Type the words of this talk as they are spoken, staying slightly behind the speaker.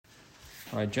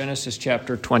All right, Genesis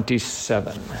chapter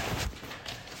 27.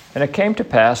 And it came to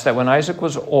pass that when Isaac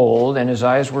was old and his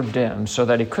eyes were dim, so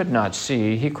that he could not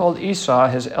see, he called Esau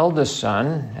his eldest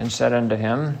son, and said unto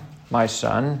him, My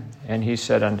son. And he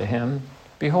said unto him,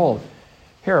 Behold,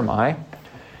 here am I.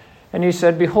 And he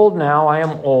said, Behold, now I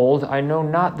am old, I know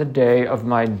not the day of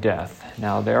my death.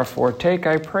 Now therefore take,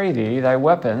 I pray thee, thy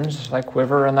weapons, thy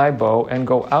quiver and thy bow, and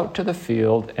go out to the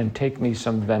field, and take me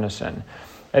some venison.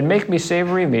 And make me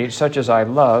savory meat, such as I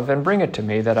love, and bring it to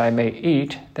me, that I may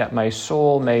eat, that my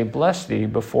soul may bless thee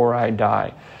before I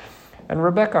die. And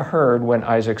Rebekah heard when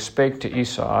Isaac spake to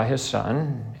Esau his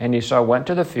son, and Esau went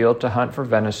to the field to hunt for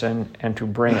venison, and to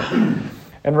bring it.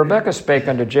 And Rebekah spake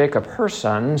unto Jacob her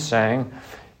son, saying,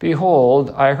 Behold,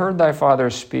 I heard thy father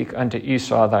speak unto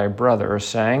Esau thy brother,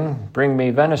 saying, Bring me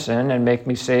venison, and make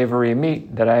me savory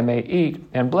meat, that I may eat,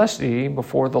 and bless thee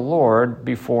before the Lord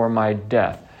before my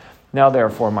death. Now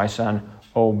therefore, my son,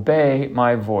 obey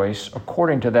my voice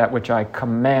according to that which I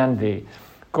command thee.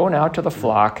 Go now to the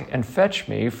flock, and fetch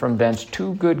me from thence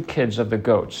 2 good kids of the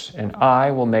goats, and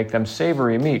I will make them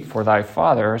savory meat for thy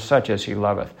father, such as he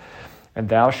loveth. And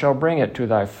thou shalt bring it to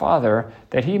thy father,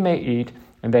 that he may eat,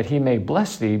 and that he may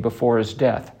bless thee before his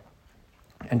death.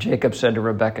 And Jacob said to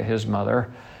Rebekah his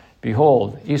mother,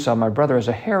 Behold, Esau my brother is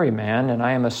a hairy man, and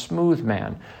I am a smooth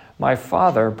man. My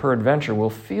father peradventure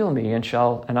will feel me,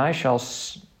 and I shall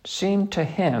seem to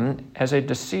him as a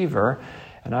deceiver,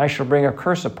 and I shall bring a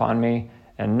curse upon me,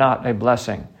 and not a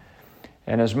blessing.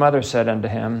 And his mother said unto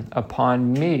him,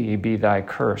 Upon me be thy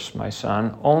curse, my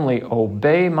son, only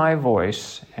obey my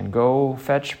voice, and go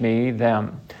fetch me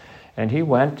them. And he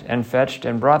went and fetched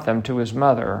and brought them to his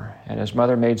mother, and his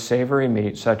mother made savory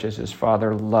meat, such as his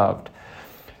father loved.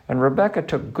 And Rebekah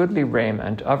took goodly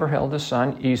raiment of her eldest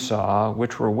son Esau,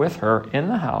 which were with her in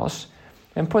the house,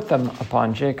 and put them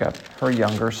upon Jacob, her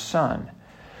younger son.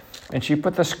 And she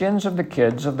put the skins of the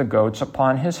kids of the goats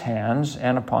upon his hands,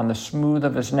 and upon the smooth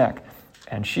of his neck.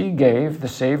 And she gave the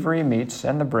savory meats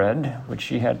and the bread, which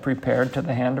she had prepared, to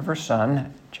the hand of her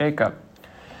son Jacob.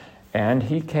 And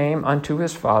he came unto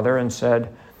his father, and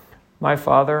said, My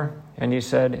father. And he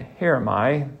said, Here am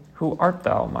I. Who art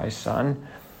thou, my son?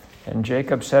 And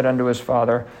Jacob said unto his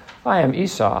father, I am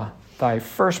Esau, thy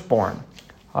firstborn.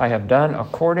 I have done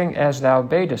according as thou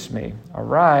badest me.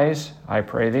 Arise, I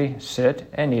pray thee, sit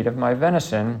and eat of my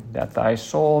venison, that thy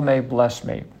soul may bless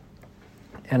me.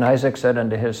 And Isaac said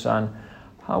unto his son,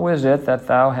 How is it that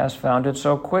thou hast found it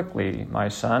so quickly, my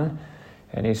son?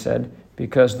 And he said,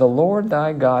 Because the Lord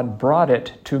thy God brought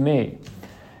it to me.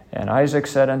 And Isaac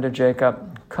said unto Jacob,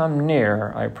 Come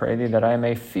near, I pray thee, that I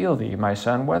may feel thee, my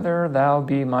son, whether thou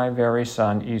be my very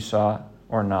son Esau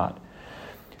or not.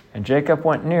 And Jacob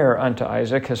went near unto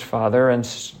Isaac his father,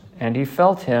 and he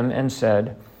felt him, and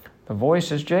said, The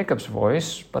voice is Jacob's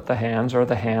voice, but the hands are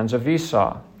the hands of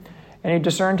Esau. And he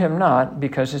discerned him not,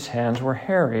 because his hands were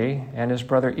hairy, and his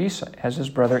brother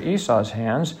Esau's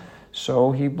hands,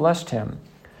 so he blessed him.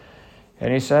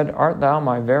 And he said, Art thou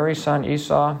my very son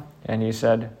Esau? And he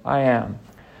said, I am.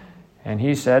 And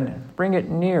he said, Bring it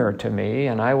near to me,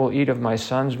 and I will eat of my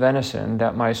son's venison,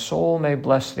 that my soul may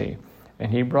bless thee.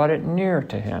 And he brought it near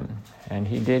to him, and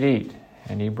he did eat.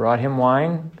 And he brought him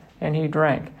wine, and he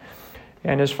drank.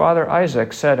 And his father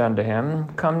Isaac said unto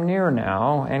him, Come near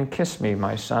now, and kiss me,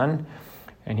 my son.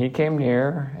 And he came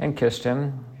near, and kissed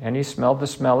him. And he smelled the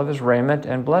smell of his raiment,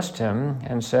 and blessed him,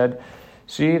 and said,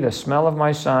 See, the smell of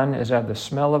my son is as the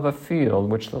smell of a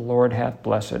field which the Lord hath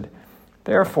blessed.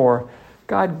 Therefore,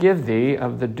 God give thee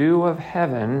of the dew of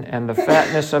heaven and the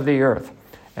fatness of the earth,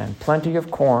 and plenty of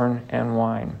corn and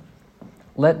wine.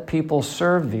 Let people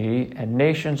serve thee, and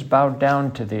nations bow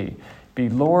down to thee. Be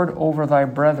Lord over thy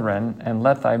brethren, and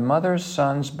let thy mother's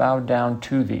sons bow down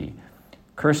to thee.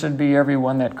 Cursed be every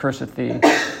one that curseth thee,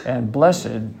 and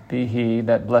blessed be he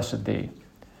that blesseth thee.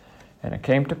 And it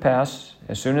came to pass,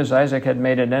 as soon as Isaac had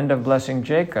made an end of blessing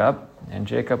Jacob, and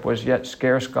Jacob was yet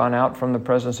scarce gone out from the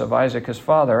presence of Isaac his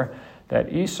father,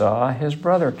 that Esau his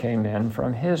brother came in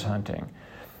from his hunting.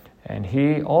 And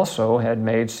he also had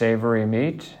made savory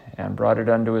meat, and brought it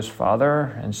unto his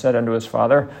father, and said unto his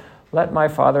father, Let my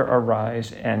father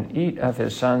arise, and eat of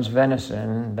his son's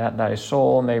venison, that thy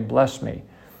soul may bless me.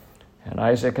 And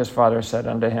Isaac his father said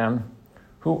unto him,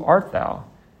 Who art thou?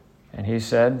 And he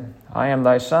said, I am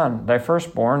thy son, thy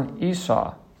firstborn,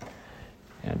 Esau.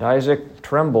 And Isaac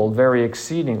trembled very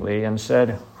exceedingly, and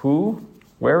said, Who?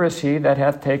 Where is he that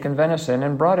hath taken venison,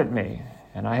 and brought it me?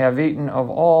 And I have eaten of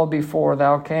all before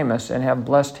thou camest, and have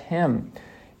blessed him.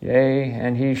 Yea,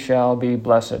 and he shall be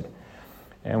blessed.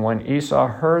 And when Esau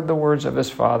heard the words of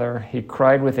his father, he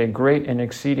cried with a great and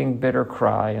exceeding bitter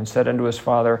cry, and said unto his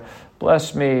father,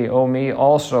 Bless me, O me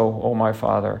also, O my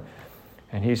father.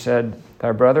 And he said,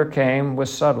 Thy brother came with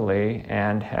subtlety,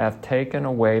 and hath taken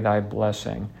away thy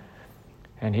blessing.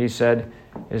 And he said,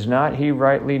 Is not he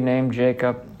rightly named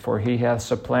Jacob? For he hath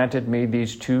supplanted me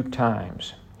these 2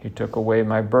 times. He took away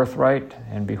my birthright,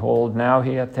 and behold, now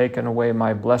he hath taken away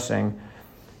my blessing.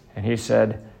 And he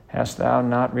said, Hast thou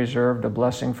not reserved a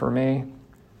blessing for me?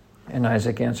 And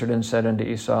Isaac answered and said unto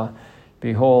Esau,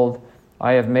 Behold,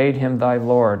 I have made him thy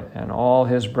lord, and all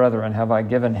his brethren have I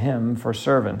given him for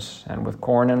servants, and with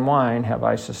corn and wine have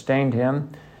I sustained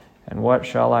him. And what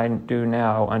shall I do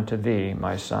now unto thee,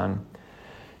 my son?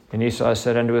 And Esau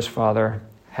said unto his father,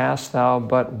 Hast thou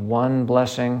but one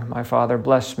blessing, my father?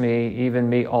 Bless me, even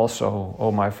me also,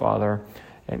 O my father.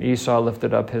 And Esau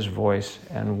lifted up his voice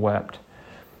and wept.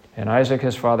 And Isaac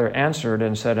his father answered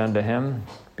and said unto him,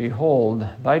 Behold,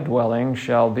 thy dwelling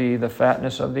shall be the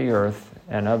fatness of the earth,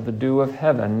 and of the dew of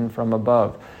heaven from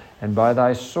above. And by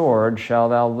thy sword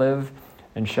shalt thou live,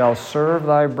 and shalt serve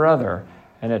thy brother.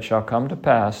 And it shall come to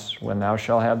pass, when thou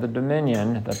shalt have the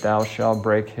dominion, that thou shalt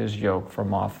break his yoke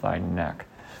from off thy neck.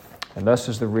 And thus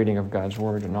is the reading of God's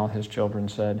word, and all his children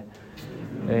said,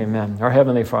 Amen. Our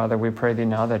Heavenly Father, we pray thee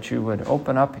now that you would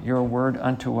open up your word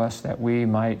unto us, that we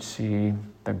might see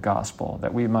the gospel,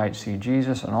 that we might see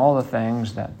Jesus and all the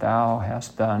things that thou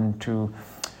hast done to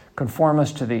conform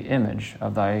us to the image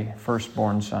of thy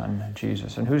firstborn Son,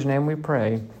 Jesus, in whose name we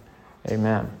pray.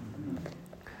 Amen.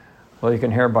 Well, you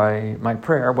can hear by my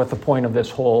prayer what the point of this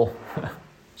whole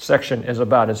section is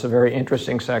about. It's a very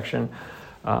interesting section.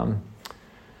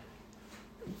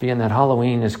 Being that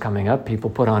Halloween is coming up, people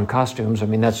put on costumes. I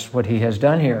mean, that's what he has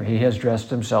done here. He has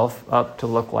dressed himself up to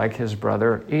look like his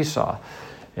brother Esau.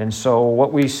 And so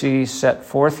what we see set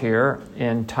forth here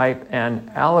in type and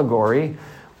allegory,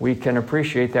 we can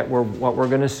appreciate that what we're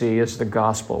going to see is the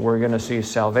gospel. We're going to see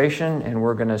salvation, and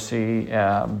we're going to see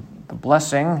the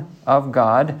blessing of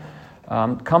God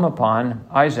come upon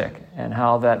Isaac, and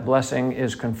how that blessing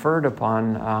is conferred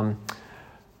upon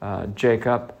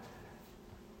Jacob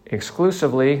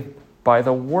exclusively by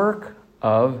the work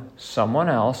of someone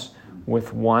else,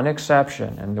 with one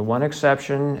exception. And the one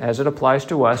exception, as it applies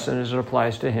to us and as it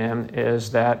applies to him,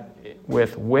 is that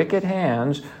with wicked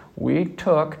hands we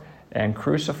took and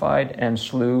crucified and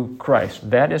slew Christ.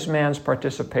 That is man's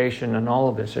participation in all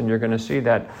of this, and you're going to see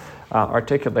that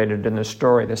articulated in the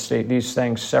story. These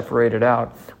things separated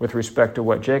out with respect to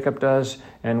what Jacob does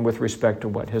and with respect to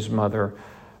what his mother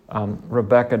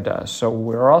Rebekah does. So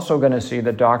we're also going to see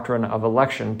the doctrine of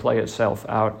election play itself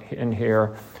out in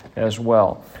here as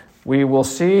well. We will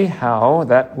see how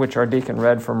that which our deacon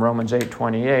read from Romans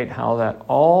 8:28, how that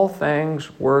all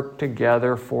things work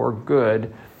together for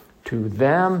good to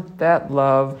them that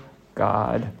love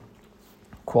God,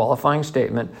 qualifying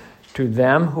statement, to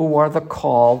them who are the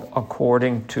called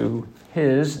according to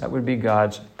his, that would be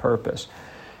God's purpose.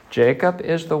 Jacob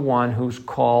is the one who's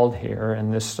called here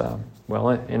in this,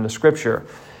 in the scripture.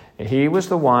 He was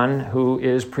the one who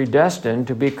is predestined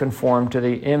to be conformed to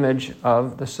the image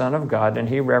of the Son of God, and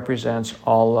he represents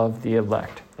all of the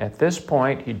elect. At this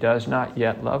point, he does not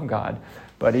yet love God,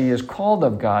 but he is called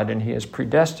of God, and he is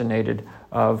predestinated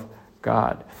of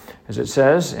God. As it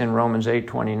says in Romans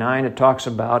 8:29, it talks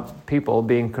about people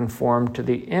being conformed to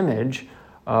the image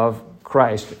of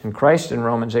Christ. And Christ in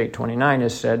Romans 8:29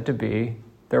 is said to be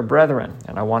their brethren.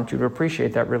 And I want you to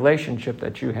appreciate that relationship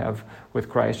that you have with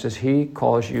Christ as he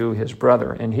calls you his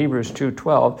brother. In Hebrews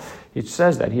 2:12, it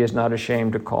says that he is not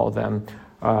ashamed to call them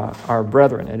our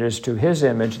brethren. It is to his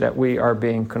image that we are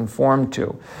being conformed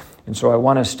to. And so I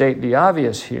want to state the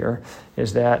obvious here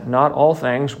is that not all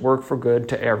things work for good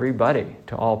to everybody,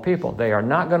 to all people. They are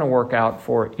not going to work out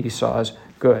for Esau's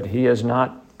good. He is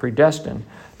not predestined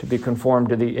to be conformed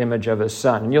to the image of his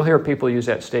son. And you'll hear people use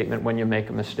that statement when you make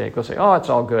a mistake. They'll say, oh, it's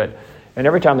all good. And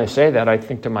every time they say that, I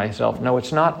think to myself, no,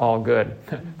 it's not all good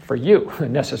for you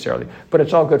necessarily, but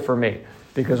it's all good for me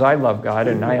because I love God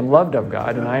and I am loved of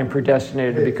God and I am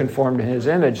predestinated to be conformed to his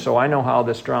image. So I know how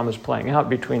this drama is playing out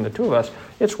between the two of us.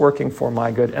 It's working for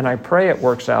my good, and I pray it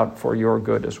works out for your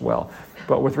good as well.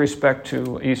 But with respect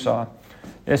to Esau,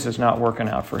 this is not working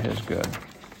out for his good.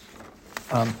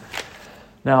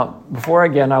 Now, before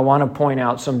again, I want to point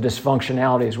out some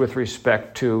dysfunctionalities with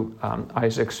respect to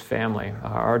Isaac's family.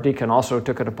 Our deacon also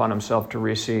took it upon himself to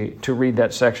read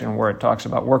that section where it talks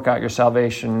about work out your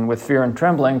salvation with fear and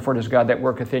trembling, for it is God that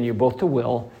worketh in you both to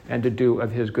will and to do of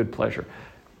his good pleasure.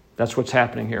 That's what's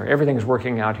happening here. Everything is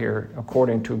working out here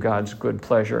according to God's good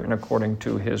pleasure and according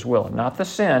to his will. Not the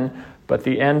sin, but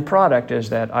the end product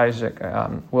is that Isaac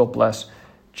will bless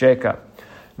Jacob.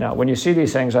 Now, when you see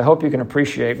these things, I hope you can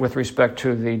appreciate with respect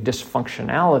to the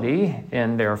dysfunctionality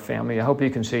in their family. I hope you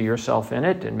can see yourself in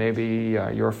it and maybe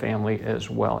your family as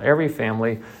well. Every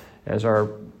family, as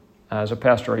a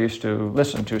pastor I used to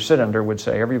listen to, sit under, would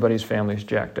say, everybody's family is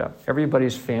jacked up.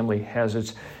 Everybody's family has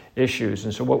its issues.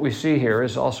 And so what we see here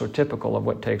is also typical of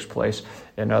what takes place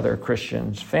in other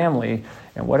Christians' family.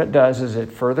 And what it does is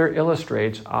it further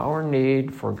illustrates our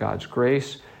need for God's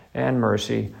grace and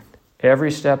mercy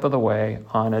every step of the way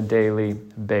on a daily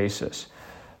basis.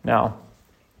 Now,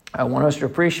 I want us to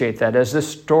appreciate that as this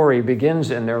story begins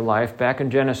in their life, back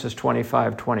in Genesis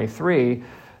 25:23,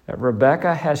 that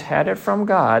Rebekah has had it from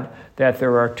God that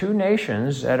there are two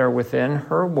nations that are within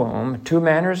her womb, two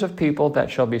manners of people that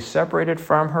shall be separated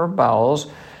from her bowels,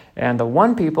 and the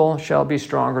one people shall be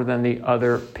stronger than the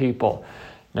other people.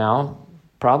 Now,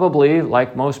 probably,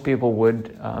 like most people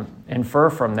would infer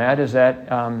from that, is that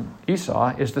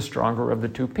Esau is the stronger of the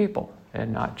two people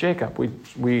and not Jacob.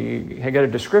 We get a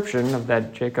description of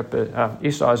that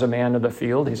Esau is a man of the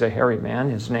field. He's a hairy man.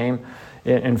 His name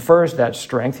infers that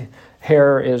strength.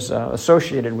 Hair is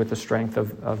associated with the strength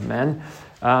of men.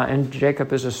 And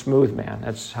Jacob is a smooth man.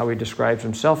 That's how he describes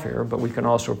himself here, but we can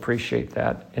also appreciate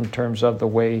that in terms of the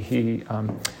way he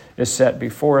is set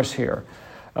before us here.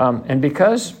 And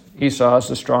because Esau is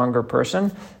the stronger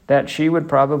person, that she would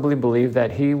probably believe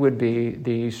that he would be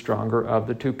the stronger of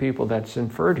the two people. That's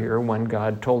inferred here when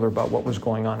God told her about what was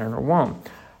going on in her womb.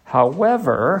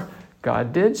 However,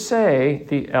 God did say,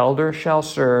 the elder shall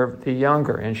serve the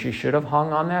younger, and she should have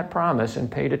hung on that promise and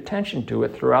paid attention to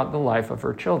it throughout the life of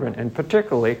her children, and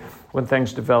particularly when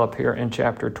things develop here in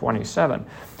chapter 27.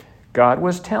 God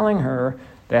was telling her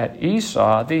that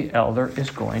Esau, the elder, is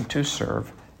going to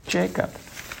serve Jacob.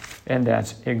 And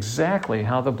that's exactly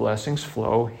how the blessings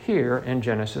flow here in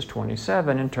Genesis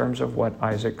 27 in terms of what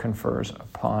Isaac confers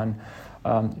upon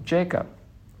Jacob.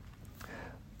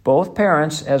 Both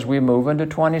parents, as we move into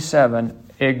 27,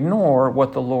 ignore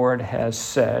what the Lord has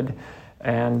said,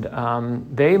 and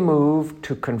they move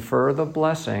to confer the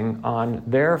blessing on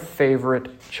their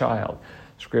favorite child.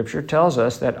 Scripture tells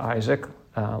us that Isaac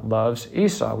loves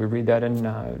Esau. We read that in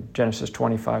Genesis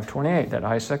 25:28, that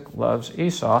Isaac loves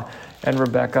Esau and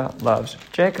Rebekah loves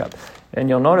Jacob. And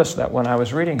you'll notice that when I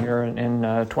was reading here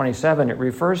in 27, it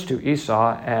refers to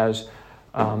Esau as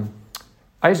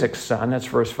Isaac's son. That's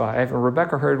verse 5. And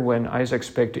Rebekah heard when Isaac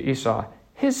spake to Esau,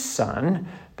 his son,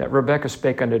 that Rebekah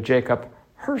spake unto Jacob,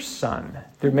 her son.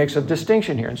 There makes a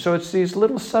distinction here. And so it's these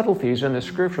little subtleties in the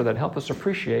scripture that help us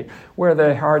appreciate where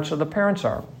the hearts of the parents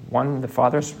are. One, the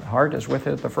father's heart is with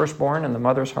the firstborn, and the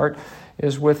mother's heart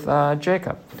is with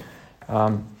Jacob.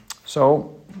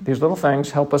 So these little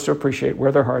things help us to appreciate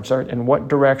where their hearts are and what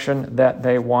direction that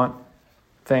they want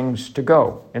things to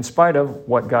go, in spite of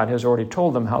what God has already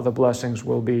told them, how the blessings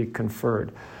will be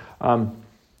conferred.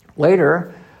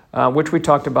 Later, which we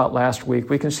talked about last week,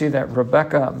 we can see that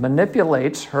Rebekah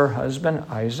manipulates her husband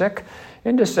Isaac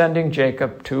into sending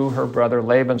Jacob to her brother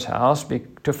Laban's house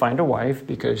to find a wife,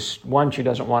 because one, she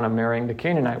doesn't want him marrying the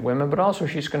Canaanite women, but also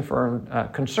she's concerned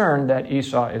that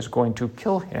Esau is going to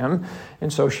kill him,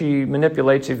 and so she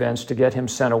manipulates events to get him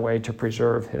sent away to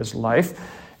preserve his life.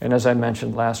 And as I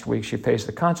mentioned last week, she pays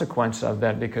the consequence of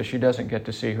that because she doesn't get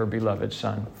to see her beloved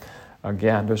son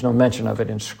again. There's no mention of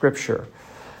it in Scripture.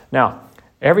 Now,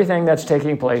 everything that's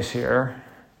taking place here,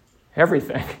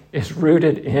 everything is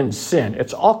rooted in sin.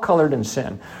 It's all colored in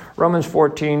sin. Romans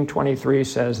 14:23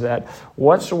 says that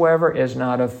whatsoever is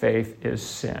not of faith is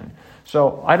sin.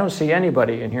 So I don't see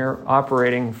anybody in here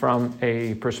operating from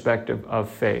a perspective of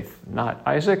faith. Not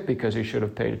Isaac, because he should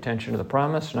have paid attention to the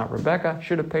promise. Not Rebekah,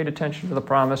 should have paid attention to the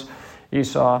promise.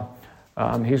 Esau,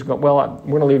 we're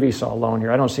going to leave Esau alone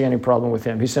here. I don't see any problem with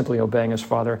him. He's simply obeying his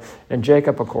father. And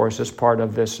Jacob, of course, is part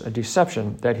of this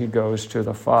deception that he goes to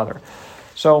the father.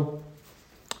 So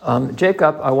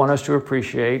Jacob, I want us to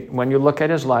appreciate, when you look at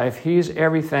his life, he's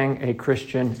everything a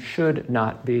Christian should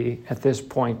not be at this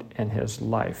point in his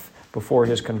life before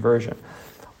his conversion.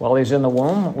 While he's in the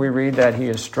womb, we read that he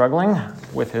is struggling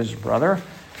with his brother.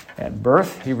 At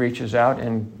birth, he reaches out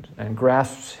and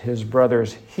grasps his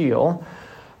brother's heel.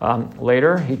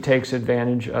 Later, he takes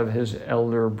advantage of his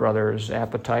elder brother's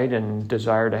appetite and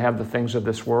desire to have the things of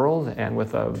this world, and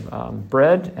with a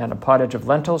bread and a pottage of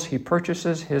lentils, he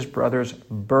purchases his brother's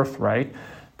birthright,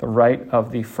 the right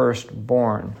of the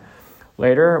firstborn.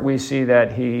 Later, we see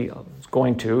that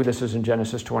this is in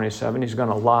Genesis 27, he's going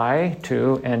to lie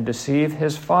to and deceive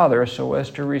his father so as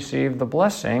to receive the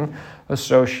blessing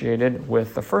associated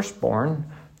with the firstborn,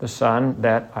 the son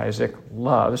that Isaac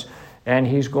loves. And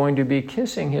he's going to be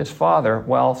kissing his father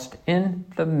whilst in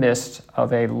the midst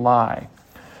of a lie.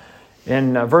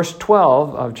 In verse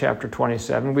 12 of chapter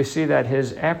 27, we see that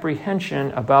his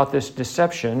apprehension about this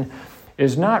deception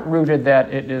is not rooted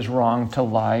that it is wrong to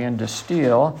lie and to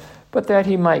steal, but that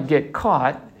he might get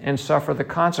caught and suffer the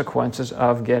consequences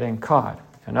of getting caught.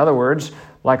 In other words,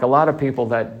 like a lot of people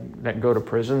that go to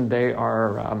prison, they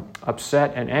are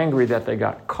upset and angry that they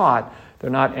got caught. They're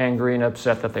not angry and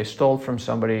upset that they stole from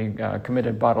somebody,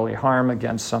 committed bodily harm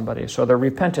against somebody. So their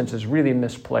repentance is really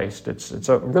misplaced. It's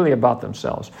really about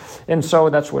themselves. And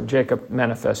so that's what Jacob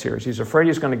manifests here. Is he's afraid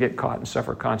he's going to get caught and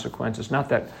suffer consequences, not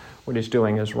that what he's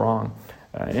doing is wrong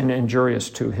and injurious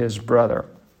to his brother.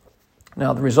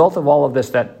 Now, the result of all of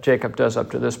this that Jacob does up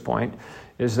to this point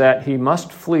is that he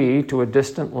must flee to a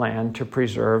distant land to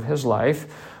preserve his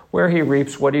life, where he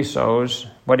reaps what he sows,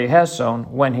 what he has sown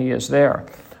when he is there.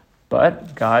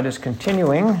 But God is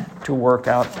continuing to work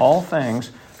out all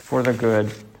things for the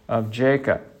good of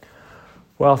Jacob.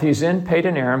 While he's in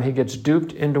Padan Aram, he gets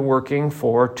duped into working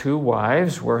for 2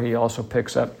 wives, where he also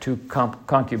picks up 2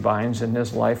 concubines, and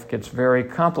his life gets very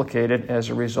complicated as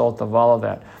a result of all of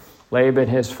that. Laban,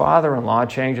 his father-in-law,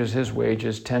 changes his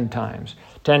wages 10 times.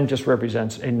 10 just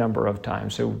represents a number of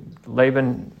times. So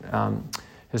Laban,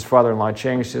 his father-in-law,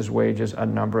 changed his wages a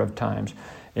number of times.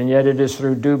 And yet it is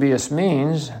through dubious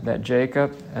means that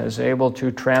Jacob is able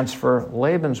to transfer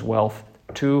Laban's wealth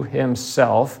to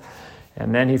himself.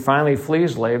 And then he finally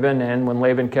flees Laban, and when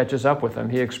Laban catches up with him,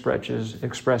 he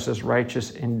expresses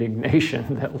righteous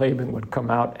indignation that Laban would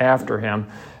come out after him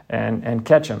and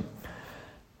catch him.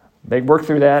 They work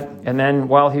through that, and then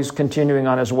while he's continuing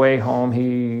on his way home,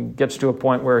 he gets to a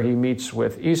point where he meets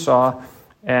with Esau.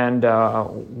 And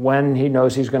when he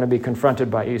knows he's going to be confronted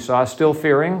by Esau, still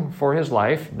fearing for his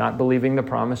life, not believing the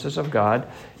promises of God,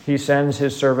 he sends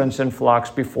his servants and flocks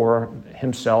before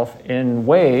himself in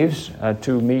waves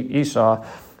to meet Esau,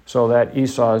 so that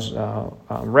Esau's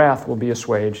wrath will be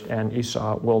assuaged and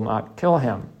Esau will not kill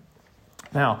him.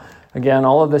 Now, again,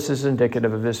 all of this is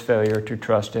indicative of his failure to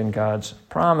trust in God's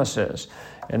promises.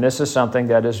 And this is something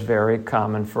that is very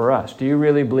common for us. Do you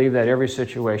really believe that every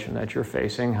situation that you're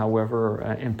facing,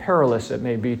 however imperilous it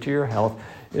may be to your health,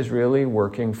 is really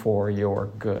working for your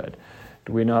good?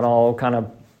 Do we not all kind of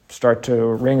start to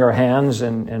wring our hands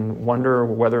and wonder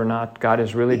whether or not God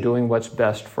is really doing what's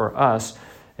best for us,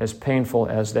 as painful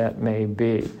as that may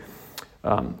be?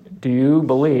 Do you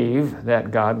believe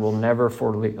that God will never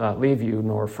leave you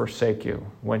nor forsake you?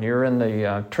 When you're in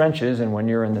the trenches and when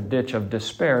you're in the ditch of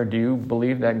despair, do you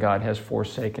believe that God has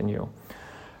forsaken you?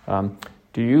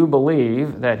 Do you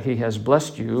believe that He has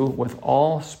blessed you with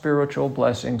all spiritual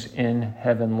blessings in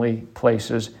heavenly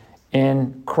places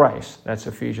in Christ? That's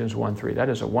Ephesians 1:3. That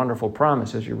is a wonderful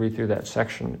promise as you read through that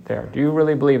section there. Do you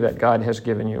really believe that God has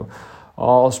given you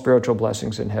all spiritual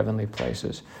blessings in heavenly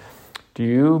places? Do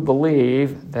you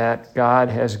believe that God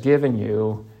has given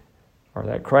you, or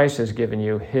that Christ has given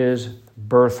you, His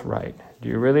birthright? Do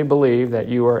you really believe that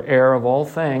you are heir of all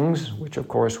things, which of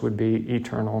course would be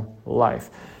eternal life?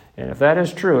 And if that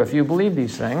is true, if you believe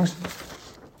these things,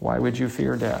 why would you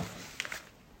fear death?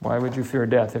 Why would you fear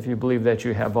death if you believe that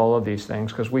you have all of these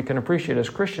things? Because we can appreciate as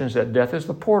Christians that death is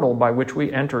the portal by which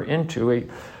we enter into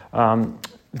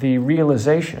the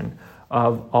realization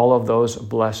of all of those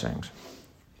blessings.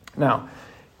 Now,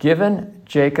 given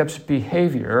Jacob's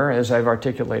behavior, as I've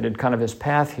articulated kind of his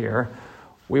path here,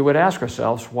 we would ask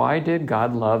ourselves, why did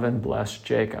God love and bless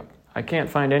Jacob? I can't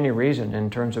find any reason in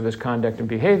terms of his conduct and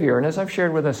behavior, and as I've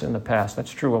shared with us in the past,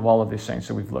 that's true of all of these saints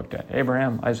that we've looked at,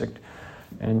 Abraham, Isaac,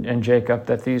 and Jacob,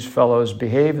 that these fellows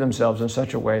behave themselves in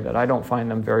such a way that I don't find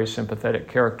them very sympathetic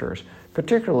characters,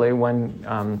 particularly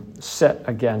when set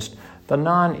against the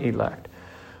non-elect.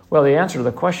 Well, the answer to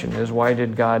the question is, why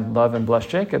did God love and bless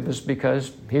Jacob? Is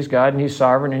because He's God and He's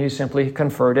sovereign and He simply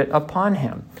conferred it upon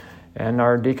him. And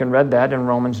our deacon read that in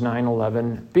Romans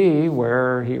 9:11b,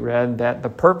 where he read that the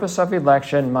purpose of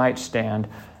election might stand,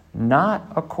 not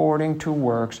according to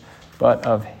works, but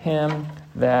of Him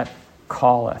that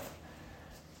calleth.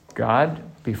 God,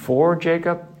 before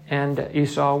Jacob and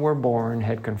Esau were born,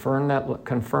 had conferred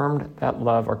that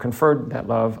love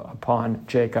upon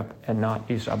Jacob and not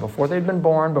Esau. Before they'd been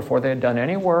born, before they had done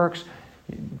any works,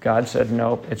 God said,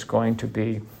 nope, it's going to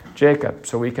be Jacob.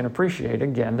 So we can appreciate,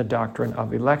 again, the doctrine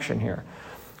of election here.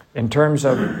 In terms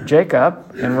of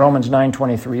Jacob, in Romans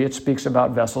 9:23, it speaks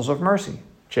about vessels of mercy.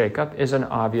 Jacob is an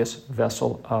obvious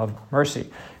vessel of mercy.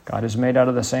 God is made out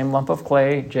of the same lump of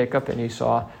clay, Jacob and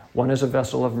Esau. One is a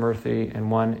vessel of mercy,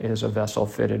 and one is a vessel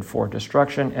fitted for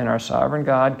destruction. And our sovereign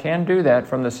God can do that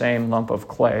from the same lump of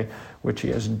clay, which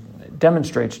He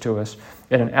demonstrates to us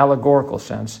in an allegorical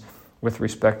sense with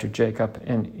respect to Jacob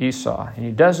and Esau. And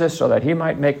He does this so that He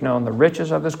might make known the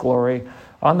riches of His glory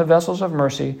on the vessels of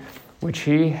mercy, which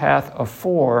he hath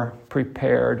afore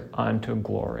prepared unto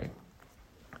glory.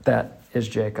 That is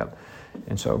Jacob.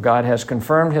 And so God has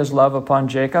confirmed his love upon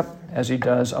Jacob as he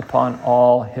does upon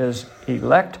all his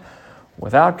elect,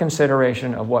 without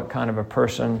consideration of what kind of a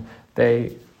person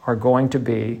they are going to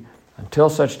be, until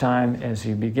such time as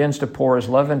he begins to pour his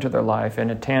love into their life in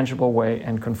a tangible way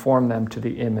and conform them to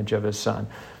the image of his Son.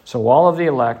 So all of the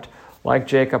elect, like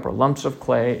Jacob, are lumps of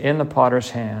clay in the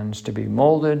potter's hands to be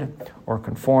molded or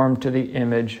conformed to the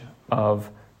image of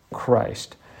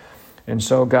Christ. And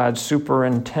so God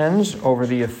superintends over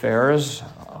the affairs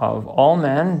of all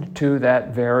men to that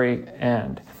very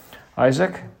end.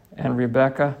 Isaac and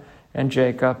Rebekah and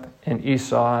Jacob and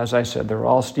Esau, as I said, they're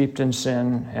all steeped in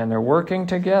sin, and they're working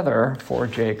together for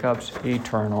Jacob's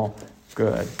eternal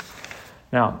good.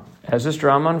 Now, as this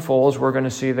drama unfolds, we're going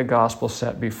to see the gospel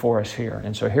set before us here.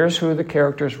 And so here's who the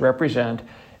characters represent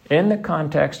in the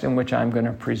context in which I'm going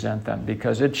to present them,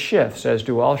 because it shifts, as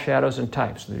do all shadows and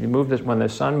types. You move this, when the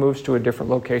sun moves to a different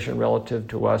location relative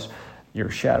to us, your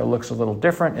shadow looks a little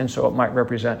different, and so it might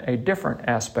represent a different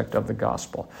aspect of the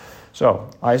gospel. So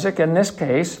Isaac, in this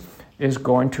case, is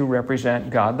going to represent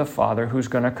God the Father, who's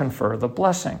going to confer the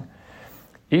blessing.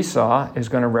 Esau is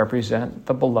going to represent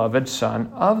the beloved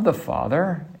Son of the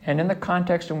Father, and in the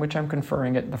context in which I'm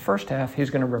conferring it, in the first half, he's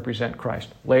going to represent Christ.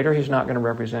 Later, he's not going to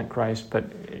represent Christ, but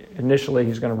initially,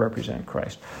 he's going to represent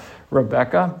Christ.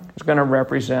 Rebekah is going to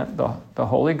represent the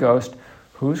Holy Ghost,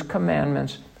 whose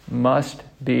commandments must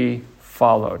be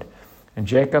followed. And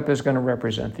Jacob is going to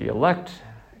represent the elect,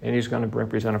 and he's going to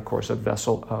represent, of course, a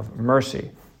vessel of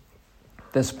mercy.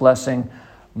 This blessing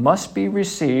must be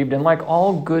received, and like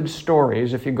all good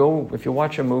stories, if you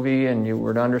watch a movie and you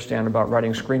were to understand about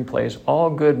writing screenplays, all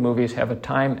good movies have a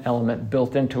time element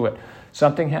built into it.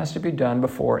 Something has to be done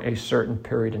before a certain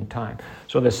period in time.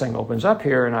 So this thing opens up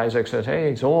here, and Isaac says, hey,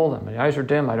 he's old, and my eyes are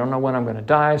dim, I don't know when I'm going to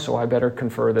die, so I better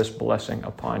confer this blessing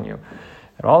upon you.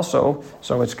 And also,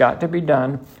 so it's got to be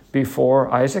done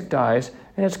before Isaac dies,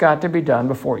 and it's got to be done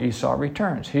before Esau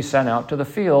returns. He's sent out to the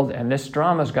field, and this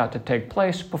drama's got to take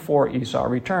place before Esau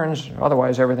returns.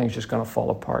 Otherwise, everything's just going to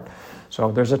fall apart. So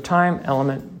there's a time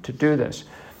element to do this.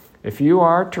 If you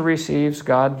are to receive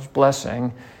God's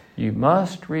blessing, you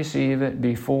must receive it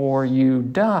before you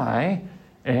die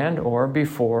and or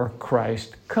before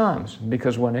Christ comes,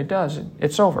 because when it does,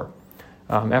 it's over.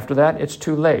 After that, it's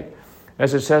too late.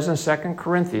 As it says in 2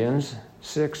 Corinthians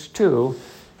 6:2,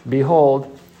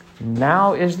 behold,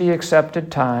 now is the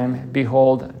accepted time.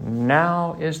 Behold,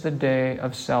 now is the day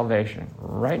of salvation.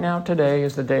 Right now, today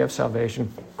is the day of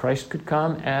salvation. Christ could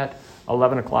come at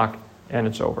 11 o'clock and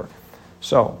it's over.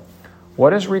 So,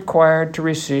 what is required to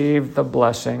receive the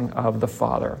blessing of the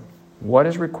Father? What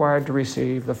is required to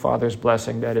receive the Father's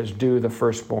blessing that is due the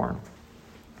firstborn?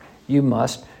 You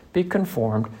must be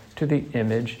conformed to the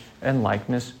image and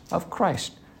likeness of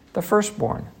Christ, the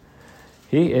firstborn.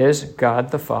 He is God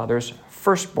the Father's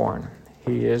firstborn.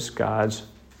 He is God's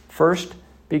first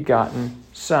begotten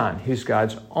Son. He's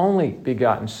God's only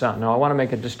begotten Son. Now, I want to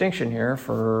make a distinction here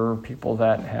for people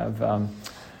that have an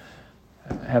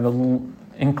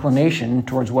inclination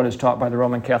towards what is taught by the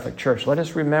Roman Catholic Church. Let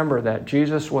us remember that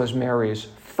Jesus was Mary's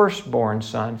firstborn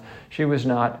son. He was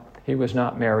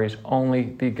not Mary's only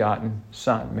begotten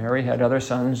son. Mary had other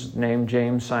sons named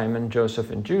James, Simon,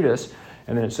 Joseph, and Judas,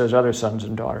 and then it says other sons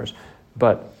and daughters.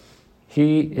 But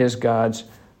he is God's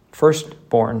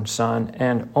firstborn son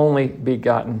and only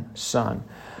begotten son.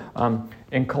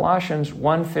 In Colossians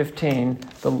 1:15,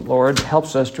 the Lord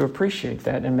helps us to appreciate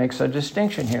that and makes a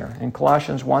distinction here. In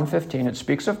Colossians 1:15, it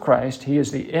speaks of Christ. He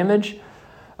is the image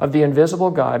of the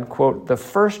invisible God, quote, the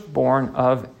firstborn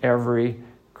of every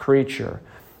creature.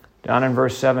 Down in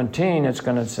verse 17, it's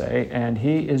going to say, and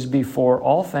he is before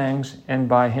all things, and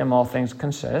by him all things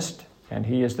consist. And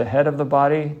he is the head of the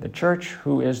body, the church,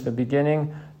 who is the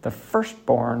beginning, the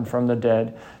firstborn from the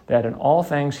dead, that in all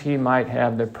things he might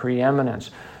have the preeminence.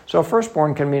 So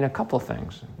firstborn can mean a couple of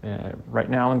things. Right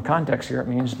now in context here, it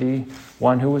means the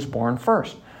one who was born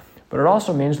first. But it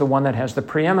also means the one that has the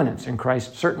preeminence, and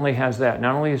Christ certainly has that.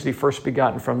 Not only is he first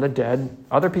begotten from the dead,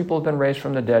 other people have been raised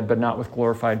from the dead, but not with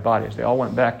glorified bodies. They all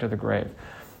went back to the grave.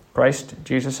 Christ,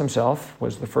 Jesus himself,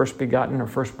 was the first begotten or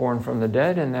firstborn from the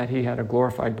dead, in that he had a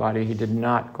glorified body. He did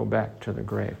not go back to the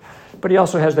grave. But he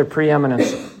also has the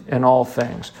preeminence in all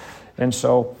things. And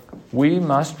so we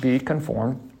must be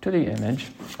conformed to the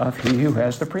image of he who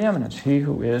has the preeminence, he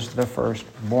who is the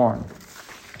firstborn.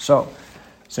 So,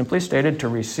 simply stated, to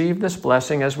receive this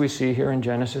blessing, as we see here in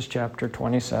Genesis chapter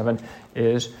 27,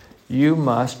 is you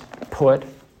must put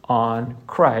on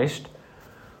Christ,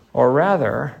 or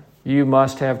rather, you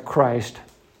must have Christ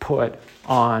put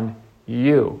on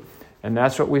you. And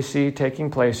that's what we see taking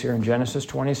place here in Genesis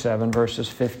 27, verses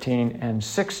 15 and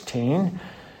 16.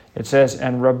 It says,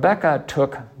 "And Rebekah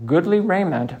took goodly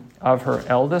raiment of her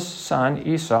eldest son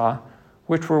Esau,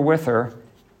 which were with her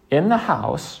in the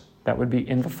house," that would be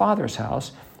in the father's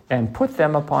house, "and put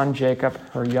them upon Jacob,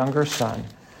 her younger son.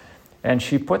 And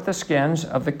she put the skins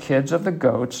of the kids of the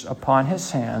goats upon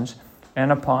his hands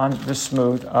and upon the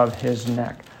smooth of his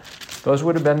neck." Those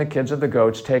would have been the kids of the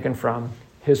goats taken from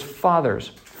his father's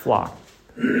flock.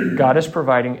 God is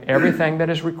providing everything that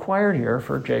is required here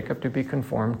for Jacob to be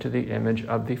conformed to the image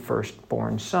of the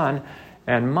firstborn son,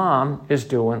 and mom is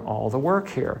doing all the work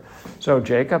here. So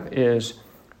Jacob is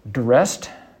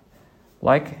dressed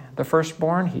like the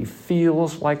firstborn, he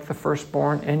feels like the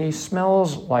firstborn, and he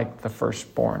smells like the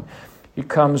firstborn. He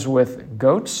comes with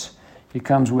goats, he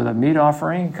comes with a meat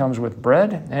offering, he comes with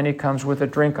bread, and he comes with a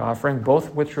drink offering,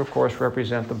 both which of course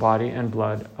represent the body and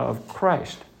blood of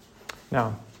Christ.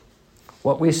 Now,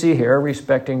 what we see here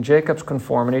respecting Jacob's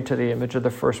conformity to the image of the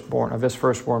firstborn, of his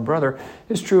firstborn brother,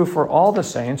 is true for all the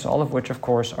saints, all of which, of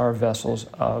course, are vessels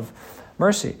of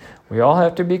mercy. We all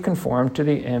have to be conformed to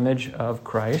the image of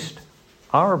Christ,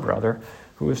 our brother,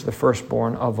 who is the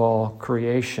firstborn of all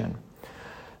creation.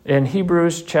 In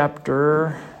Hebrews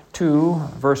chapter 2,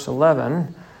 verse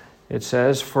 11, it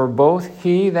says, "For both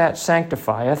he that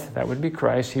sanctifieth," that would be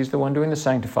Christ, he's the one doing the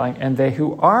sanctifying, "and they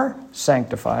who are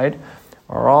sanctified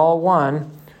are all one,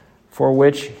 for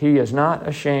which he is not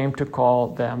ashamed to call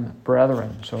them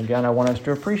brethren." So again, I want us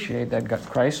to appreciate that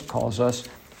Christ calls us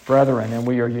brethren, and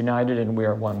we are united and we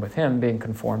are one with him, being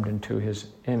conformed into his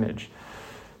image.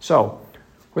 So,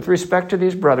 with respect to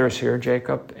these brothers here,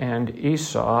 Jacob and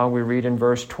Esau, we read in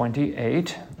verse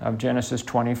 28 of Genesis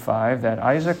 25 that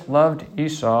Isaac loved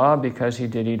Esau because he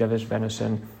did eat of his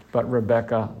venison, but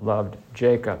Rebekah loved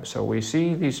Jacob. So we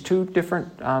see these two different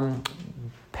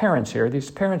parents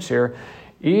here,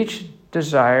 each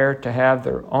desire to have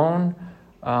their own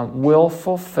will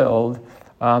fulfilled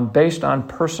based on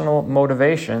personal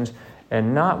motivations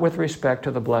and not with respect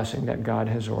to the blessing that God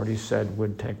has already said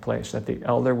would take place, that the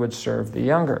elder would serve the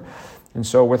younger. And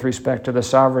so with respect to the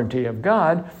sovereignty of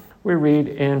God, we read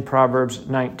in Proverbs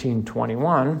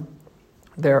 19:21,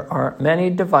 "There are many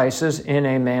devices in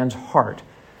a man's heart.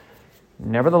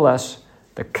 Nevertheless,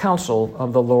 the counsel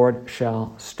of the Lord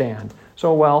shall stand."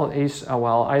 So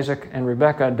while Isaac and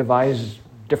Rebekah devise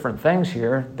different things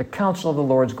here, the counsel of the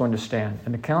Lord is going to stand.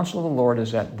 And the counsel of the Lord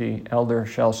is that the elder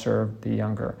shall serve the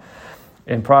younger.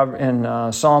 In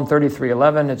Psalm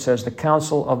 33:11, it says, "The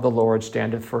counsel of the Lord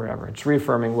standeth forever." It's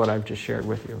reaffirming what I've just shared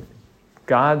with you.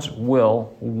 God's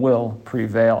will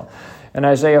prevail. In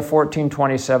Isaiah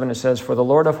 14:27, it says, "For the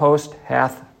Lord of hosts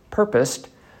hath purposed,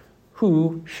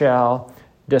 who shall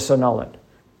disannul it?"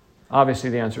 Obviously,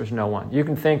 the answer is no one. You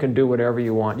can think and do whatever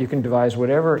you want. You can devise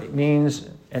whatever means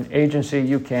and agency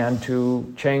you can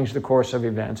to change the course of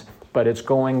events, but it's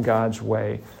going God's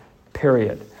way,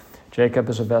 period. Jacob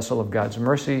is a vessel of God's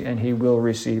mercy, and he will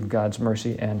receive God's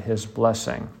mercy and his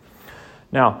blessing.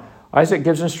 Now, Isaac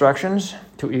gives instructions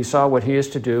to Esau what he is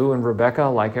to do, and Rebekah,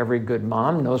 like every good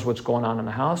mom, knows what's going on in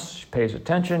the house. She pays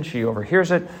attention, she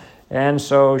overhears it, and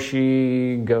so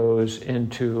she goes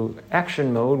into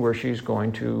action mode where she's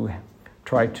going to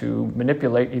try to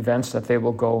manipulate events that they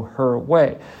will go her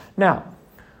way. Now,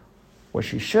 what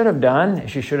she should have done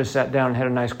is she should have sat down and had a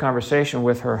nice conversation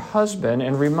with her husband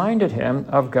and reminded him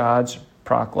of God's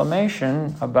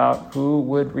proclamation about who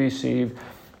would receive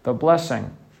the blessing.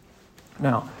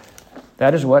 Now,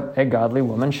 that is what a godly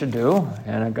woman should do,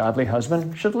 and a godly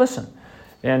husband should listen.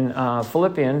 In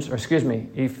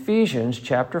Ephesians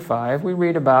chapter 5, we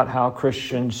read about how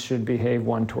Christians should behave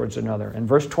one towards another. In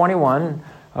verse 21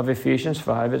 of Ephesians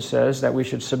 5, it says that we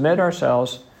should submit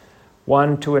ourselves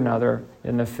one to another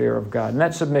in the fear of God. And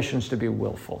that submission is to be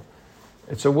willful.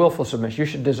 It's a willful submission. You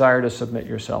should desire to submit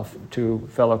yourself to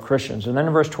fellow Christians. And then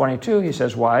in verse 22, he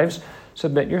says, "Wives,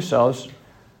 submit yourselves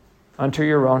unto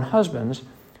your own husbands,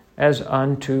 as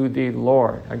unto the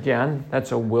Lord." Again,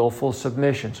 that's a willful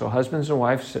submission. So husbands and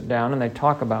wives sit down and they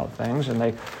talk about things, and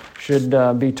they should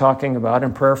be talking about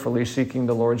and prayerfully seeking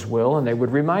the Lord's will, and they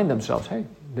would remind themselves, hey,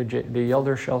 the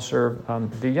elder shall serve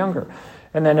the younger.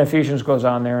 And then Ephesians goes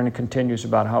on there and it continues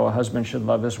about how a husband should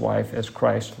love his wife as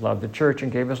Christ loved the church and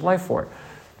gave his life for it.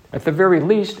 At the very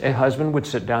least, a husband would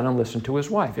sit down and listen to his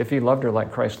wife. If he loved her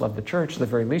like Christ loved the church, the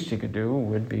very least he could do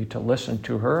would be to listen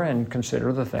to her and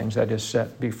consider the things that is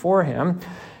set before him.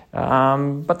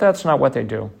 But that's not what they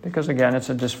do, because again, it's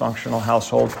a dysfunctional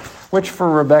household, which for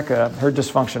Rebekah, her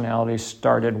dysfunctionality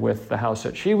started with the house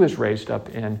that she was raised up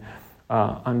in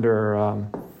under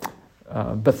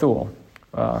Bethuel.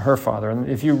 her father. And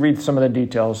if you read some of the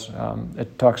details,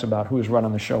 it talks about who's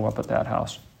running the show up at that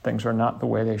house. Things are not the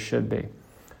way they should be.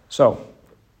 So,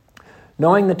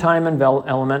 knowing the time and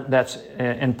element that's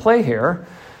in play here,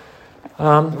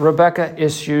 Rebekah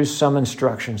issues some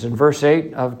instructions. In verse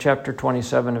 8 of chapter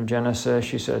 27 of Genesis,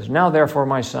 she says, "Now therefore,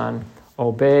 my son,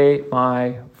 obey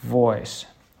my voice."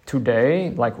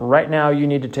 Today, like right now, you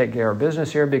need to take care of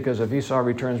business here, because if Esau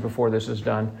returns before this is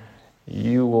done,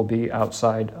 you will be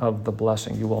outside of the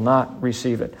blessing. You will not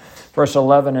receive it. Verse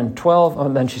 11 and 12,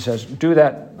 and then she says, "Do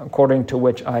that according to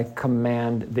which I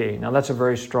command thee." Now that's a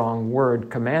very strong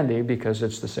word, command thee, because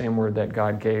it's the same word that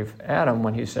God gave Adam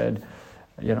when he said,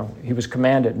 he was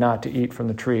commanded not to eat from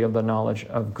the tree of the knowledge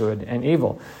of good and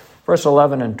evil. Verse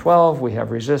 11 and 12, we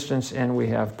have resistance and we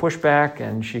have pushback,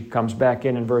 and she comes back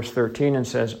in verse 13 and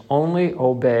says, "Only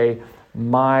obey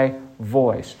my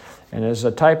voice." And as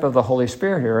a type of the Holy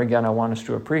Spirit here, again, I want us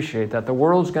to appreciate that the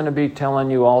world's going to be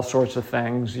telling you all sorts of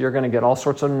things. You're going to get all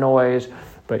sorts of noise,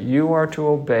 but you are to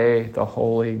obey the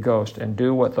Holy Ghost and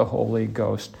do what the Holy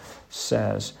Ghost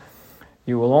says.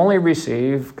 You will only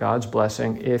receive God's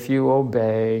blessing if you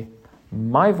obey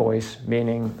my voice,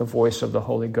 meaning the voice of the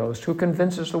Holy Ghost, who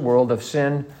convinces the world of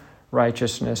sin,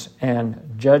 righteousness,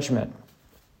 and judgment.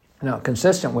 Now,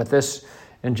 consistent with this,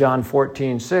 in John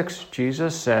 14:6,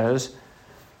 Jesus says,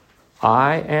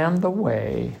 "I am the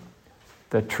way,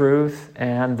 the truth,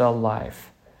 and the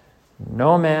life.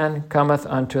 No man cometh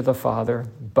unto the Father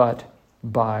but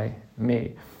by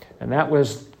me." And that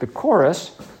was the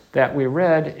chorus that we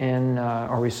read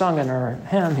or we sung in our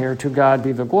hymn here, "To God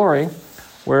be the glory,"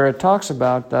 where it talks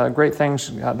about great things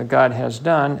that God has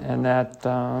done, and that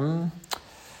let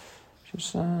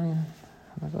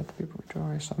the people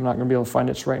rejoice. I'm not going to be able to find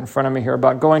it. It's right in front of me here,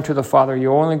 about going to the Father.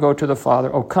 You only go to the Father.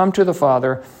 Oh, come to the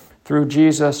Father through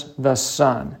Jesus the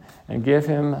Son, and give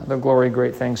him the glory,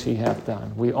 great things he hath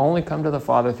done. We only come to the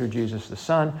Father through Jesus the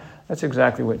Son. That's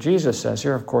exactly what Jesus says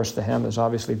here. Of course, the hymn is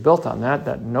obviously built on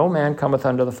that no man cometh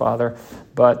unto the Father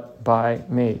but by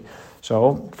me.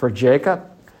 So, for Jacob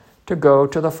to go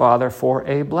to the Father for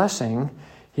a blessing,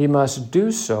 he must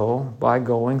do so by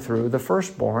going through the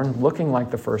firstborn, looking like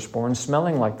the firstborn,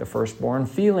 smelling like the firstborn,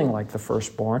 feeling like the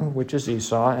firstborn, which is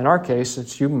Esau. In our case,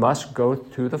 it's you must go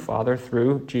to the Father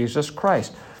through Jesus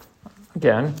Christ.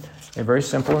 Again, a very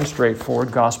simple and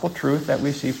straightforward gospel truth that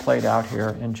we see played out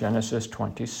here in Genesis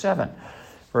 27.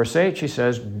 Verse 8, she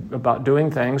says, about doing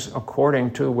things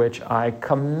according to which I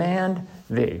command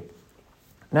thee.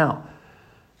 Now,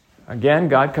 again,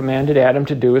 God commanded Adam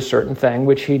to do a certain thing,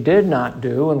 which he did not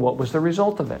do, and what was the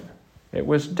result of it? It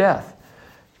was death.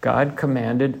 God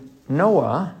commanded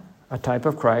Noah, a type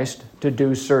of Christ, to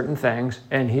do certain things,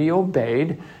 and he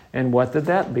obeyed. And what did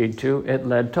that lead to? It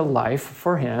led to life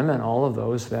for him and all of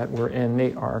those that were in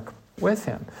the ark with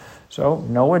him. So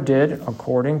Noah did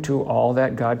according to all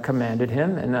that God commanded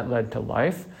him, and that led to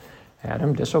life.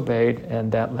 Adam disobeyed,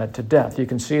 and that led to death. You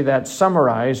can see that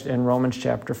summarized in Romans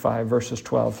chapter 5, verses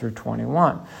 12 through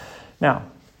 21. Now,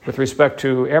 with respect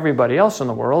to everybody else in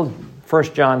the world,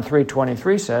 1 John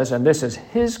 3:23 says, "And this is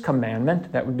his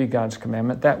commandment," that would be God's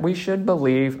commandment, "that we should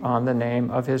believe on the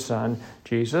name of his Son,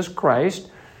 Jesus Christ,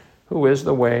 who is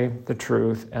the way, the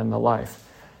truth, and the life."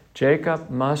 Jacob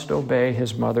must obey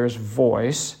his mother's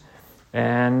voice,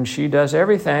 and she does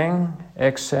everything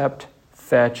except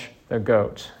fetch the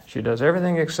goats. She does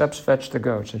everything except fetch the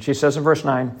goats. And she says in verse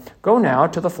 9, "Go now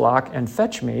to the flock and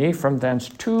fetch me from thence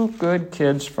 2 good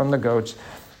kids from the goats,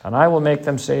 and I will make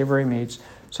them savory meats,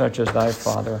 such as thy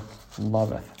father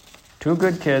loveth." 2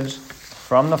 good kids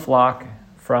from the flock,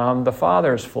 from the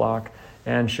father's flock,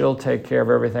 and she'll take care of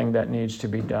everything that needs to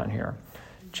be done here.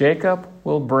 Jacob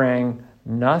will bring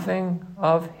nothing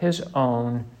of his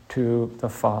own to the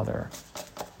Father.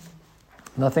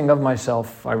 Nothing of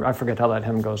myself. I forget how that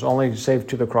hymn goes. Only save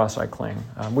to the cross I cling.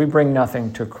 We bring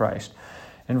nothing to Christ.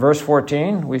 In verse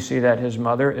 14, we see that his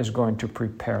mother is going to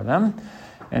prepare them.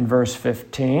 In verse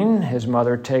 15, his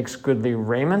mother takes goodly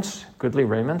raiments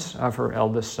of her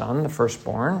eldest son, the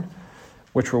firstborn,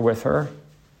 which were with her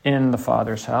in the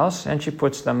father's house, and she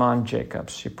puts them on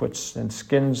Jacob's. She puts the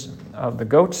skins of the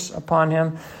goats upon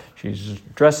him. She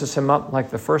dresses him up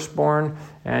like the firstborn,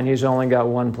 and he's only got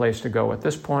one place to go at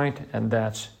this point, and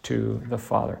that's to the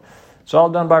Father. It's all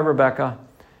done by Rebekah.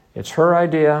 It's her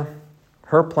idea,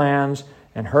 her plans,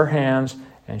 and her hands,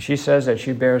 and she says that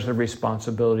she bears the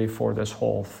responsibility for this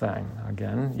whole thing.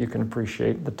 Again, you can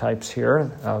appreciate the types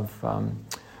here of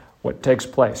what takes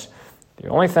place. The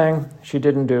only thing she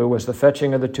didn't do was the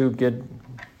fetching of the two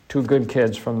good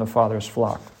kids from the father's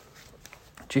flock.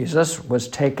 Jesus was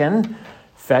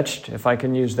fetched, if I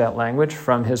can use that language,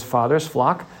 from his father's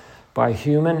flock, by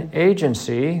human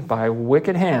agency, by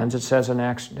wicked hands, it says in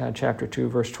Acts chapter 2,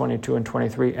 verse 22 and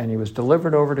 23, and he was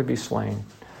delivered over to be slain,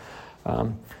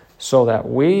 so that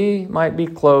we might be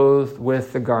clothed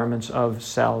with the garments of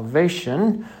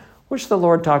salvation, which the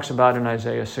Lord talks about in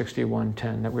Isaiah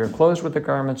 61:10, that we are clothed with the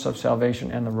garments of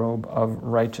salvation and the robe of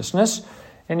righteousness.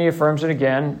 And he affirms it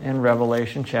again in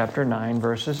Revelation chapter 9,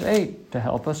 verses 8, to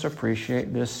help us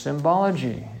appreciate this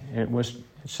symbology. It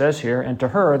says here, and to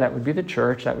her, that would be the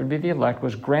church, that would be the elect,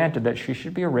 was granted that she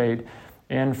should be arrayed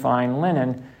in fine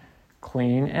linen,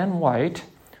 clean and white,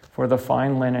 for the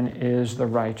fine linen is the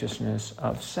righteousness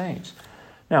of saints.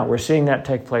 Now, we're seeing that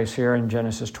take place here in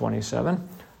Genesis 27,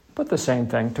 but the same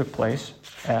thing took place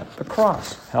at the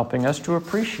cross, helping us to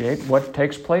appreciate what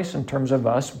takes place in terms of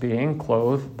us being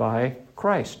clothed by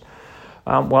Christ.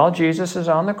 While Jesus is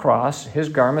on the cross, his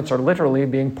garments are literally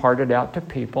being parted out to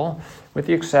people, with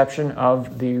the exception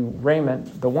of the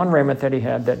one raiment that he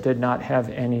had that did not have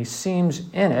any seams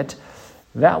in it.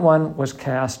 That one was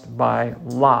cast by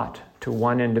lot to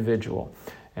one individual.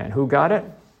 And who got it?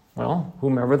 Well,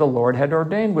 whomever the Lord had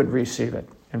ordained would receive it.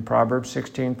 In Proverbs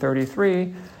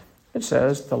 16:33, it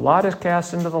says, the lot is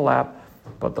cast into the lap,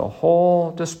 but the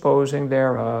whole disposing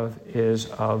thereof is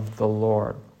of the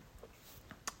Lord.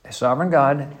 A sovereign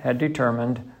God had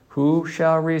determined who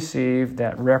shall receive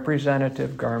that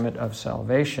representative garment of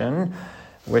salvation,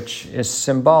 which is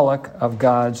symbolic of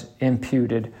God's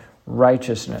imputed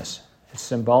righteousness. It's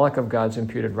symbolic of God's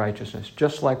imputed righteousness,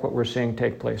 just like what we're seeing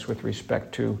take place with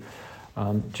respect to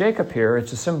Jacob here.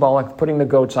 It's a symbolic, putting the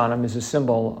goats on him is a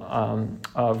symbol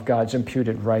of God's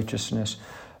imputed righteousness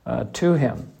to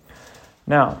him.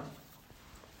 Now,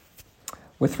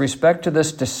 with respect to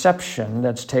this deception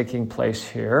that's taking place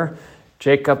here,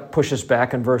 Jacob pushes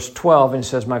back in verse 12 and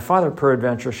says, my father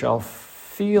peradventure shall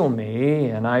feel me,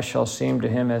 and I shall seem to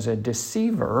him as a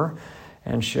deceiver,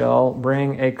 and shall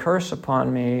bring a curse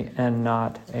upon me and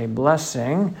not a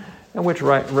blessing. In which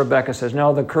Rebekah says,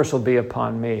 no, the curse will be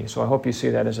upon me. So I hope you see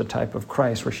that as a type of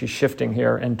Christ, where she's shifting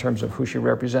here in terms of who she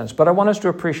represents. But I want us to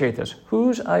appreciate this.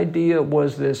 Whose idea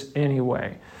was this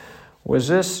anyway? Was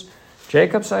this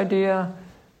Jacob's idea?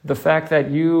 The fact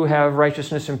that you have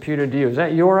righteousness imputed to you, is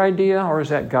that your idea, or is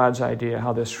that God's idea,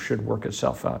 how this should work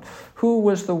itself out? Who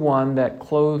was the one that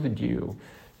clothed you?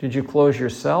 Did you clothe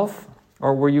yourself,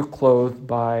 or were you clothed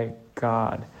by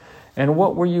God? And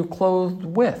what were you clothed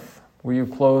with? Were you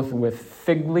clothed with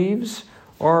fig leaves,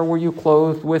 or were you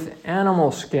clothed with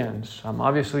animal skins? I'm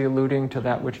obviously alluding to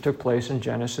that which took place in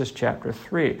Genesis chapter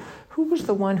 3. Who was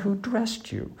the one who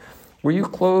dressed you? Were you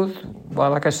clothed, well,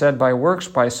 like I said, by works,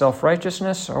 by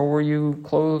self-righteousness, or were you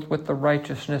clothed with the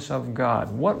righteousness of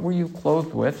God? What were you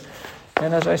clothed with?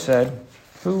 And as I said,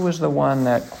 who was the one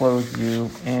that clothed you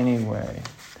anyway?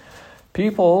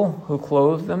 People who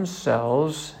clothe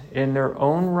themselves in their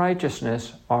own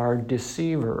righteousness are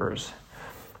deceivers.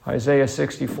 Isaiah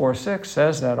 64:6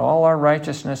 says that all our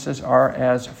righteousnesses are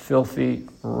as filthy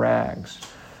rags.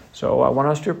 So I want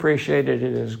us to appreciate it.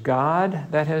 It is God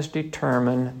that has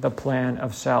determined the plan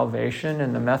of salvation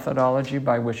and the methodology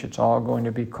by which it's all going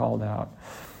to be called out.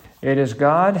 It is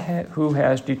God who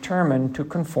has determined to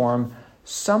conform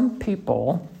some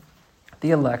people,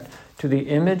 the elect, to the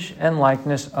image and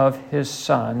likeness of his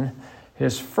Son,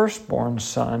 his firstborn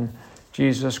Son,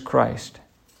 Jesus Christ.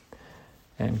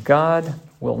 And God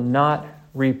will not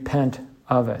repent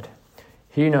of it.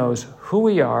 He knows who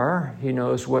we are. He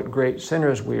knows what great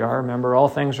sinners we are. Remember, all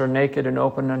things are naked and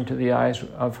open unto the eyes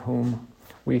of whom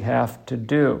we have to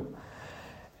do.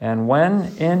 And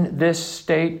when in this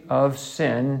state of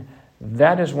sin,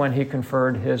 that is when he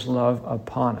conferred his love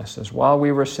upon us. As while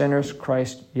we were sinners,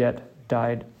 Christ yet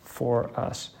died for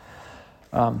us.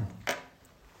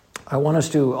 I want us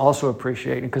to also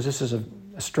appreciate, because this is a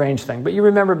strange thing, but you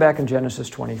remember back in Genesis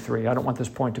 23, I don't want this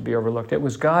point to be overlooked. It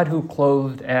was God who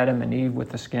clothed Adam and Eve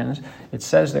with the skins. It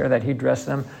says there that he dressed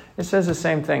them. It says the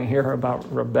same thing here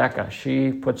about Rebekah.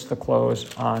 She puts the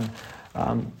clothes on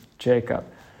Jacob.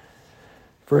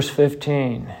 Verse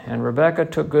 15, and Rebekah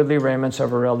took goodly raiments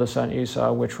of her eldest son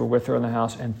Esau, which were with her in the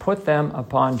house, and put them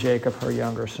upon Jacob, her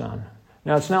younger son.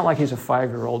 Now, it's not like he's a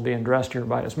 5-year-old being dressed here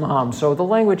by his mom. So the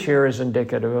language here is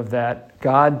indicative of that.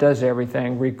 God does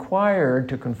everything required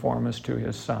to conform us to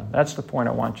his Son. That's the point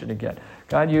I want you to get.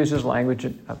 God uses language,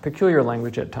 a peculiar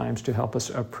language at times, to help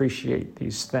us appreciate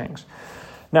these things.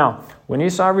 Now, when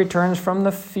Esau returns from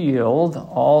the field,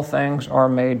 all things are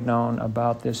made known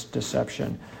about this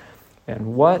deception.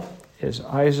 And what is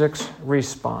Isaac's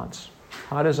response?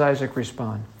 How does Isaac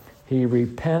respond? He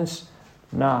repents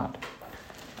not.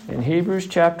 In Hebrews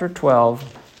chapter 12,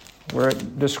 where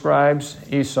it describes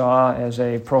Esau as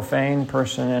a profane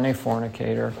person and a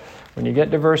fornicator, When you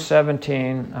get to verse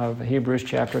 17 of Hebrews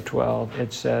chapter 12,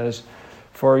 it says,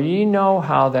 "For ye know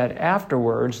how that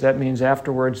afterwards," that means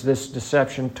afterwards this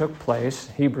deception took place,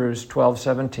 Hebrews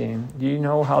 12:17, "ye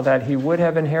know how that he would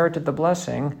have inherited the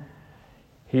blessing,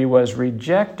 he was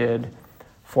rejected,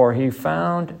 for he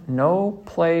found no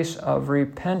place of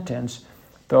repentance,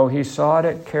 though he sought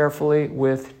it carefully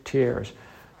with tears."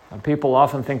 People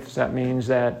often think that means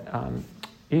that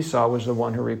Esau was the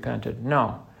one who repented.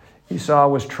 No. Esau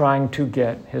was trying to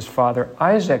get his father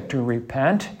Isaac to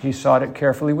repent. He sought it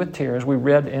carefully with tears. We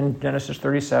read in Genesis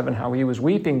 37 how he was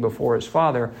weeping before his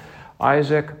father.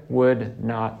 Isaac would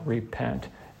not repent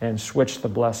and switch the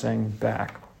blessing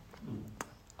back.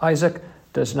 Isaac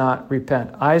does not repent.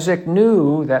 Isaac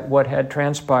knew that what had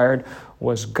transpired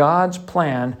was God's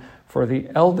plan, for the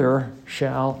elder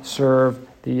shall serve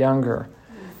the younger.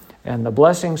 And the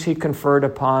blessings he conferred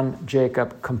upon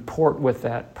Jacob comport with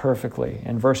that perfectly.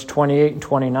 In verse 28 and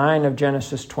 29 of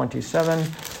Genesis 27,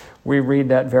 we read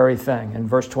that very thing. In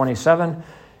verse 27,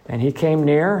 "And he came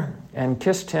near and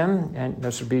kissed him," and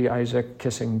this would be Isaac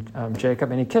kissing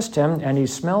Jacob, "and he kissed him, and he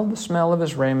smelled the smell of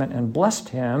his raiment, and blessed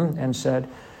him, and said,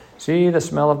 See, the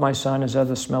smell of my son is as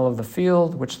the smell of the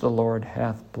field, which the Lord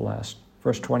hath blessed."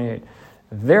 Verse 28,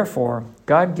 "Therefore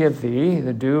God give thee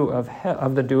the dew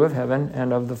of the dew of heaven,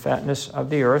 and of the fatness of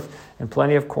the earth, and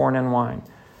plenty of corn and wine.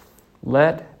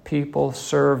 Let people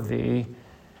serve thee,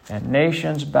 and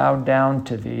nations bow down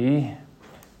to thee.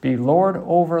 Be Lord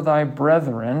over thy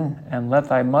brethren, and let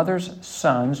thy mother's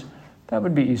sons," that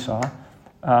would be Esau,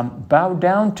 "bow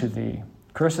down to thee.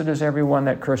 Cursed is every one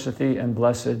that curseth thee, and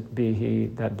blessed be he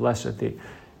that blesseth thee."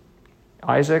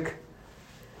 Isaac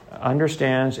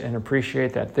understands and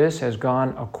appreciates that this has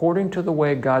gone according to the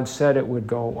way God said it would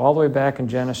go, all the way back in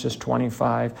Genesis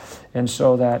 25, and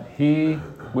so that he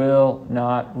will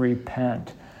not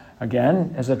repent.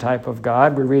 Again, as a type of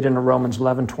God, we read in Romans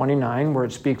 11:29, where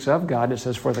it speaks of God, it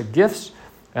says, "For the gifts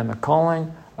and the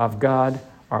calling of God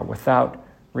are without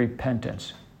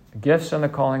repentance." The gifts and the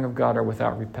calling of God are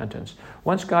without repentance.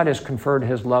 Once God has conferred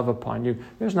his love upon you,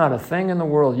 there's not a thing in the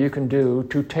world you can do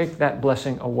to take that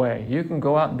blessing away. You can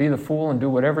go out and be the fool and do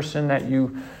whatever sin that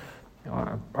you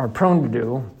are prone to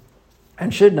do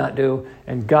and should not do,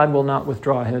 and God will not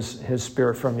withdraw his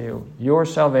Spirit from you. Your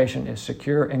salvation is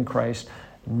secure in Christ.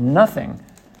 Nothing,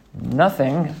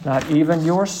 not even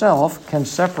yourself, can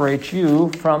separate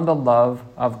you from the love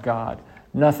of God.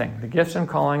 Nothing. The gifts and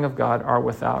calling of God are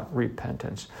without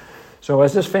repentance. So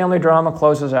as this family drama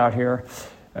closes out here,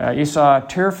 Esau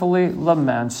tearfully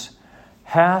laments,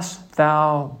 "Hast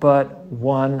thou but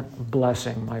one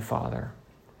blessing, my father?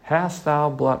 Hast thou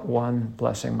but one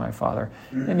blessing, my father?"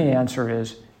 And the answer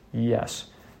is yes.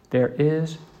 There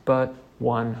is but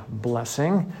one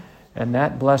blessing, and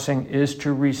that blessing is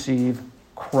to receive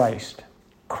Christ.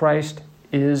 Christ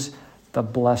is the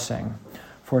blessing.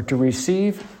 For to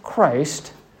receive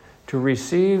Christ, to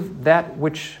receive that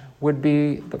which would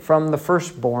be from the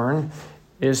firstborn,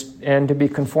 and to be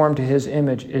conformed to his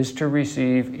image, is to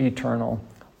receive eternal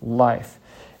life.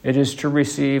 It is to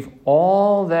receive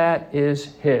all that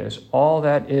is his, all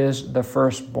that is the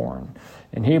firstborn.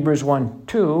 In Hebrews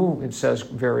 1:2, it says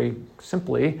very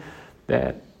simply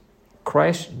that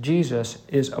Christ Jesus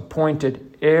is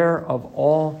appointed heir of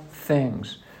all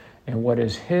things, and what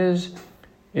is his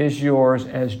is yours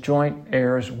as joint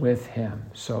heirs with him.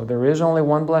 So there is only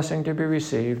one blessing to be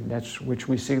received, that's which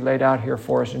we see laid out here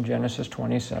for us in Genesis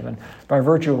 27. By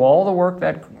virtue of all the work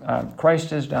that Christ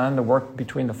has done, the work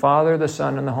between the Father, the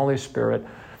Son, and the Holy Spirit,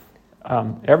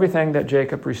 everything that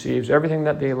Jacob receives, everything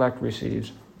that the elect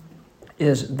receives,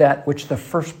 is that which the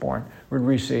firstborn would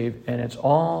receive, and it's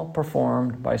all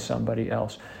performed by somebody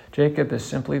else. Jacob is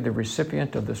simply the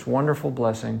recipient of this wonderful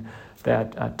blessing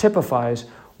that typifies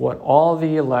what all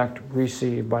the elect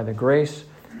receive by the grace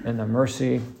and the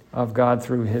mercy of God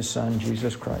through his Son,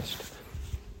 Jesus Christ.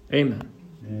 Amen.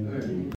 Amen.